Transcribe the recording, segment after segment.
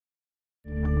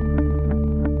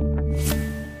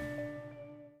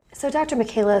So Dr.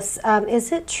 Michaelis,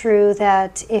 is it true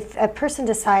that if a person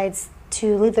decides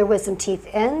to leave their wisdom teeth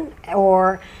in,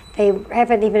 or they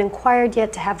haven't even inquired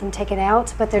yet to have them taken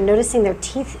out, but they're noticing their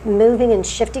teeth moving and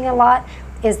shifting a lot,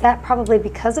 is that probably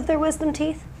because of their wisdom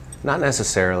teeth? Not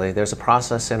necessarily. There's a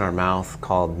process in our mouth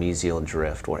called mesial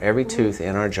drift, where every tooth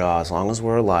in our jaw, as long as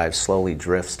we're alive, slowly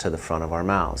drifts to the front of our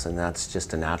mouths, and that's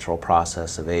just a natural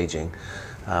process of aging.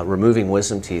 Removing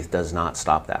wisdom teeth does not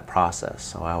stop that process.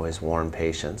 So I always warn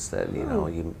patients that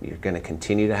you're going to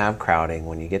continue to have crowding.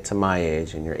 When you get to my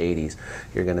age, in your 80s,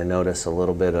 you're going to notice a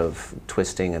little bit of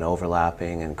twisting and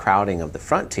overlapping and crowding of the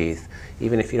front teeth,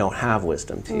 even if you don't have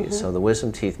wisdom teeth. So the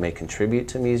wisdom teeth may contribute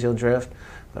to mesial drift,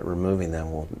 but removing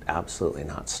them will absolutely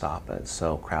not stop it.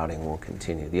 So crowding will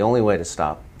continue. The only way to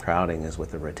stop crowding is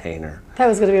with a retainer. That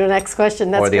was going to be the next question.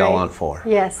 That's or the great. all-on-4.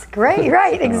 Yes, great,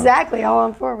 right, exactly,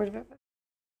 all-on-4.